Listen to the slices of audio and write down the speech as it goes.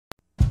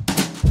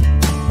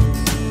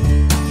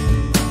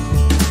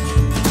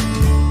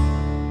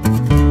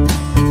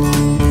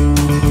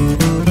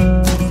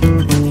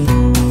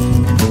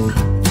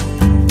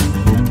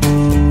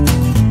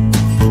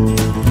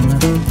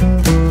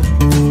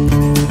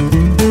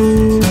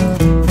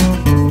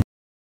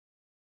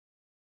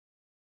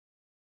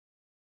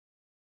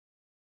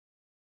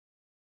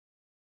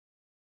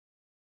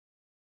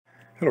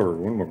Hello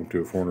everyone, welcome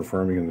to Foreigner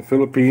Farming in the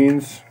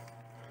Philippines.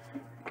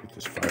 Get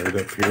this fired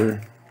up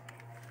here.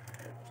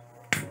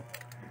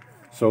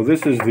 So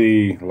this is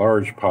the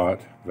large pot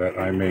that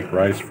I make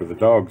rice for the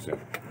dogs in.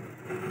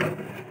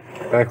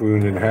 Back when we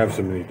didn't have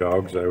so many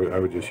dogs, I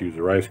would just use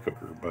a rice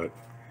cooker, but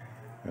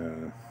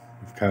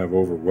we've kind of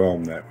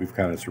overwhelmed that. We've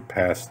kind of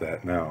surpassed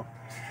that now.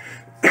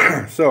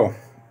 So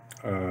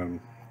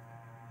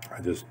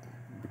I just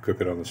cook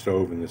it on the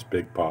stove in this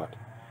big pot.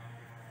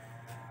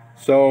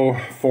 So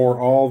for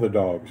all the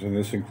dogs, and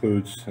this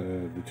includes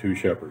the two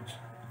shepherds,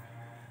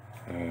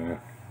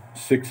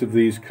 6 of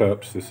these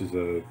cups. This is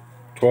a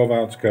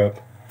 12-ounce cup,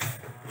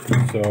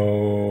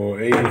 so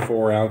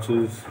 84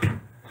 ounces.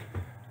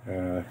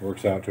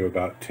 Works out to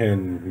about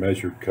 10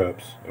 measured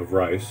cups of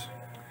rice.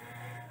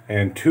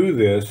 And to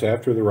this,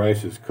 after the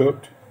rice is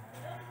cooked,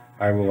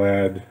 I will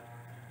add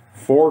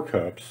 4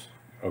 cups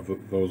of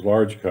those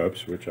large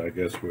cups, which I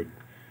guess would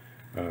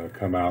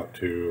come out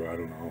to, I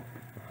don't know,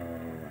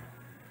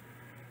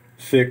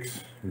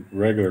 6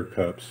 regular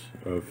cups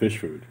of fish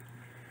food.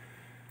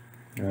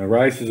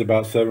 Rice is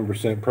about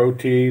 7%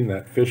 protein.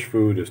 That fish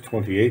food is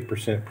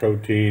 28%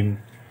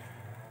 protein.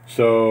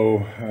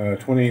 So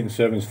 28 and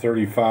 7 is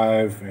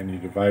 35, and you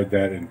divide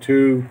that in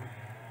 2.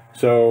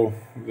 So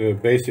the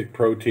basic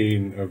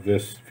protein of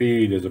this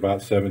feed is about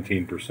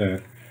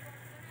 17%,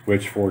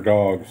 which for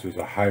dogs is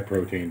a high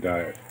protein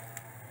diet.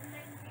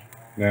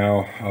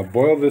 Now I'll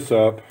boil this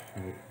up.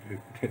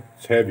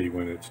 It's heavy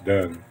when it's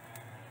done.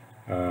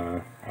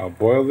 I'll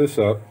boil this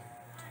up.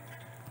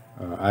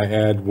 I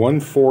add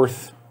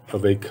 1/4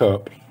 of a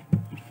cup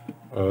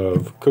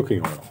of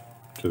cooking oil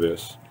to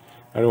this.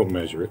 I don't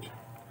measure it.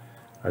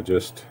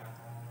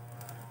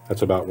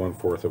 That's about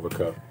 1/4 of a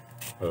cup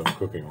of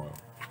cooking oil.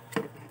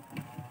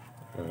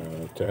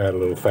 To add a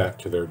little fat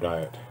to their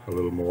diet, a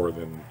little more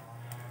than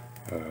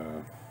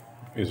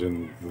is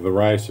in the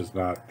rice.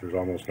 There's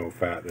almost no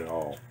fat at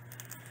all.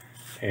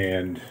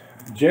 And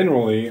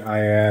generally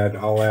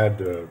I'll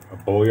add a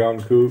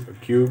bouillon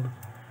cube,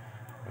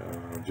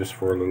 just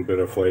for a little bit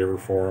of flavor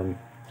for them.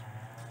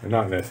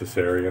 Not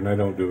necessary, and I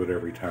don't do it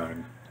every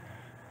time,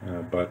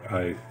 but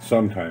I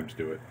sometimes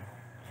do it.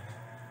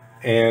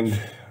 And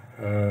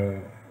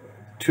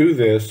to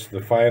this,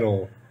 the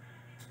final,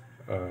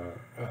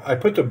 I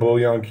put the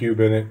bouillon cube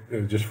in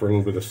it just for a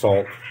little bit of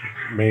salt,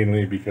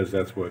 mainly because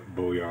that's what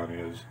bouillon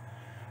is.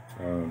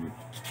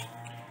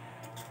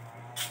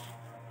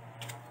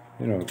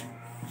 You know,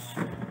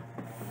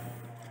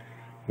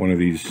 one of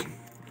these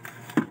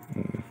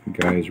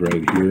guys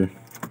right here.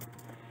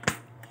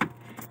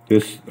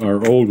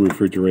 Our old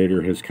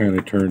refrigerator has kind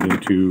of turned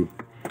into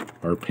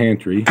our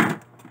pantry.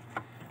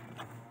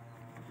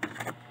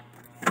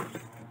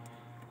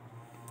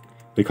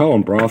 They call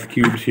them broth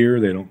cubes here.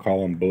 They don't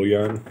call them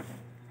bouillon,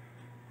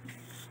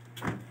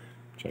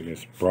 which I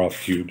guess broth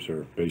cubes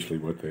are basically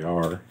what they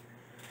are.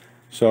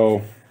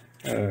 So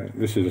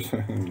this is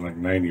like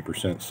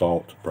 90%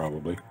 salt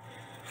probably,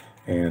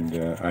 and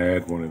I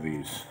add one of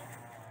these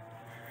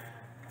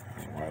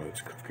while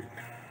it's cooking.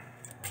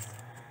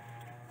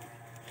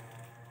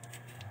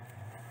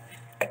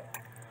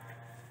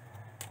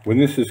 When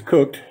this is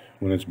cooked,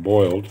 when it's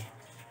boiled,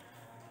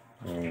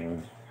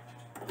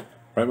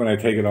 right when I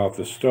take it off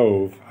the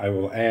stove, I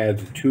will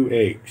add 2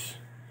 eggs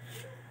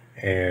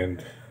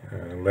and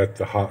let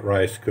the hot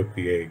rice cook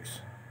the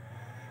eggs.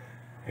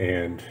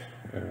 And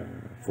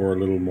for a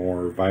little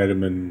more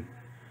vitamin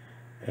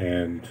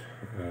and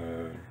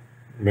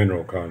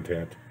mineral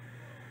content,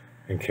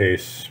 in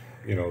case,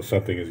 you know,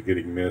 something is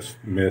getting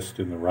missed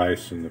in the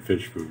rice and the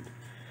fish food.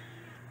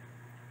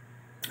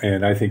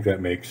 And I think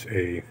that makes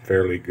a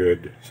fairly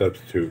good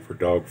substitute for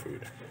dog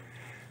food.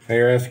 Now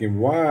you're asking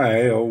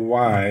why, oh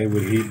why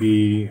would he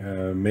be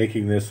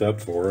making this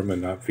up for him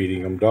and not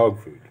feeding him dog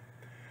food?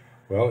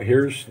 Well,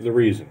 here's the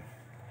reason.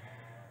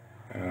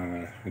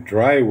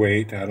 Dry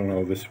weight, I don't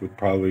know, this would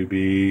probably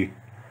be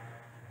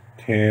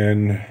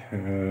 10,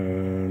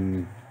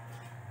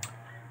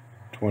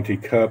 20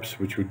 cups,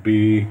 which would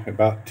be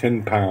about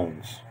 10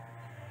 pounds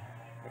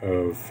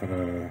of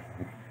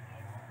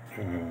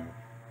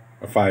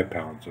 5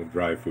 pounds of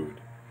dry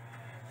food.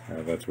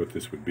 That's what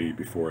this would be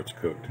before it's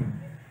cooked.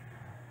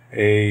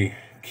 A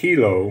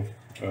kilo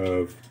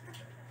of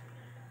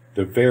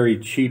the very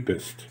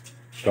cheapest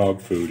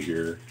dog food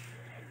here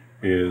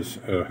is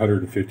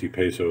 150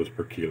 pesos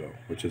per kilo,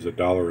 which is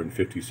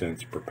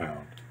 $1.50 per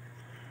pound.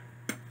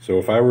 So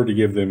if I were to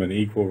give them an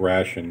equal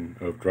ration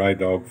of dry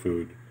dog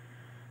food,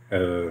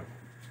 the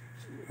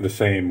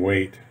same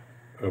weight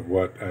of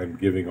what I'm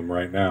giving them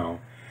right now,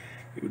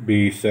 it would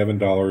be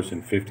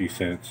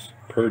 $7.50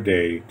 per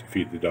day to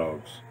feed the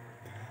dogs.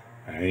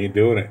 I ain't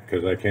doing it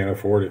because I can't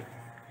afford it,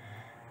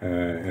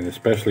 and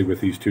especially with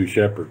these 2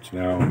 shepherds.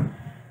 Now,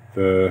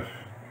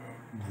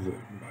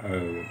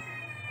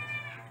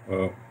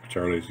 well,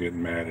 Charlie's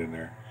getting mad in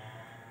there.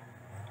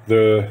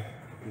 The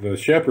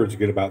shepherds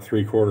get about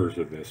 3/4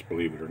 of this,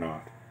 believe it or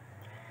not.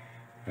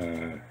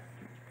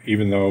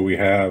 Even though we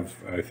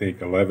have, I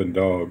think, 11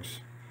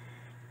 dogs,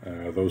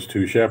 those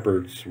 2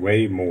 shepherds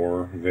weigh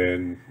more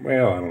than,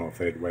 well, I don't know if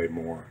they'd weigh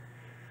more.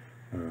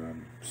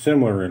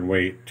 similar in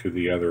weight to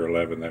the other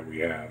 11 that we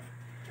have.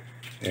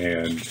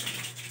 And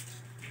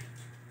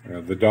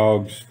the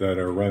dogs that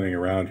are running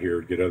around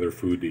here get other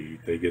food to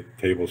eat. They get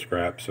table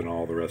scraps and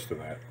all the rest of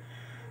that.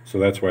 So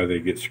that's why they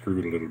get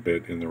screwed a little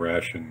bit in the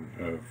ration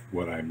of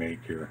what I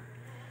make here.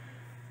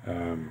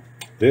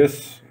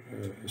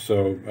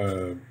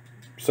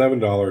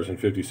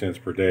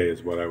 $7.50 per day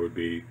is what it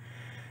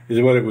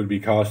would be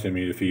costing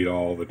me to feed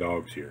all the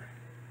dogs here.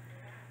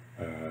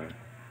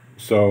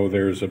 So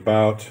there's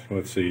about,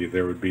 let's see,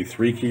 there would be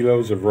 3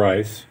 kilos of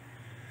rice,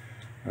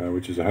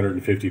 which is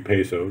 150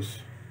 pesos,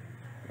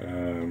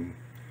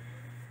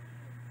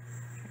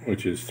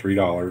 which is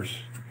 $3,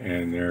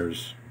 and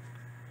there's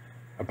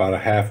about a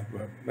half,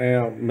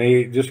 well,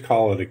 just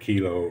call it a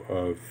kilo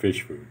of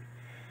fish food,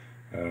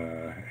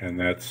 and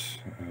that's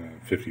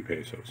 50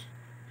 pesos.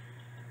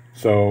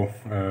 So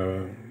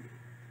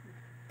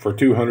for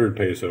 200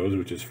 pesos,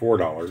 which is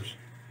 $4,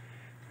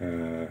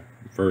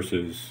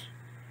 versus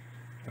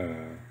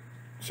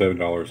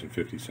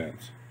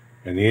 $7.50.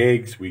 And the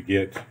eggs we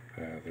get,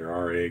 there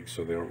are eggs,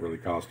 so they don't really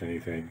cost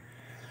anything.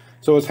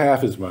 So it's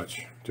half as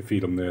much to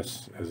feed them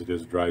this as it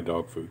is dry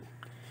dog food.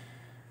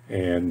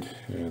 And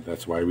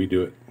that's why we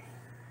do it.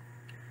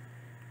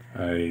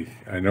 I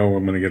know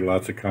I'm going to get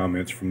lots of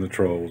comments from the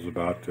trolls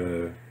about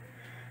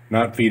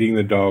not feeding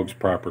the dogs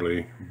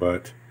properly,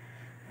 but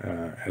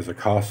as a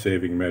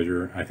cost-saving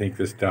measure, I think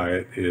this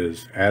diet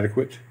is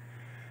adequate.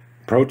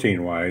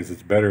 Protein-wise,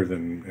 it's better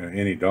than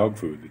any dog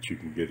food that you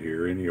can get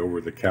here, any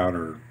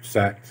over-the-counter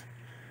sacked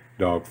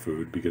dog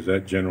food, because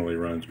that generally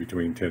runs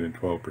between 10 and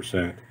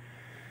 12%.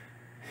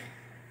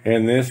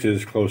 And this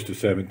is close to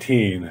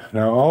 17.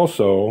 Now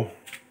also,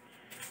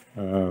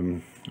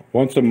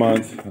 once a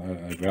month,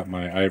 I've got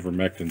my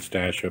ivermectin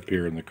stash up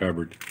here in the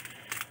cupboard.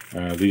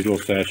 These little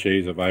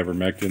sachets of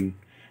ivermectin.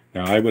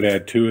 Now I would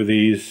add 2 of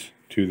these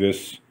to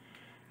this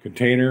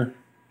container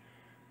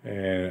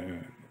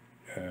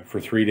for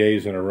 3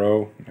 days in a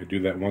row. I do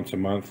that once a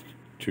month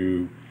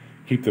to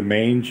keep the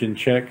mange in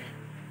check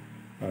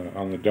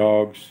on the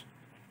dogs.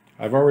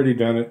 I've already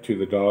done it to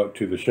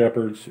the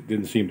shepherds. It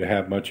didn't seem to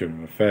have much of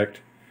an effect,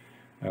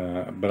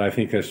 but I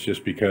think that's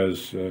just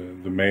because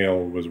the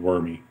male was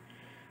wormy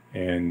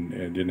and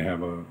didn't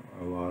have a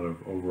lot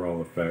of overall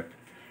effect.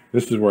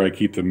 This is where I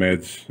keep the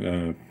meds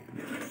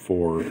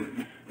for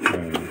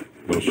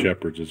those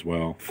shepherds as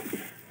well.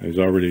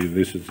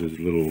 This is his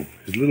little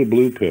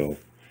blue pill.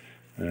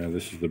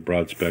 This is the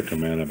broad spectrum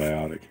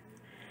antibiotic.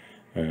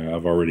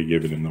 I've already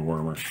given him the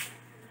wormer.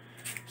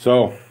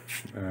 So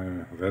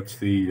that's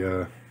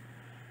the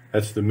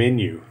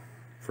menu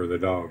for the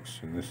dogs,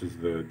 and this is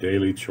the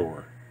daily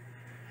chore.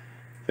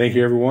 Thank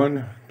you,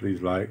 everyone.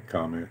 Please like,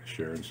 comment,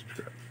 share, and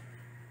subscribe.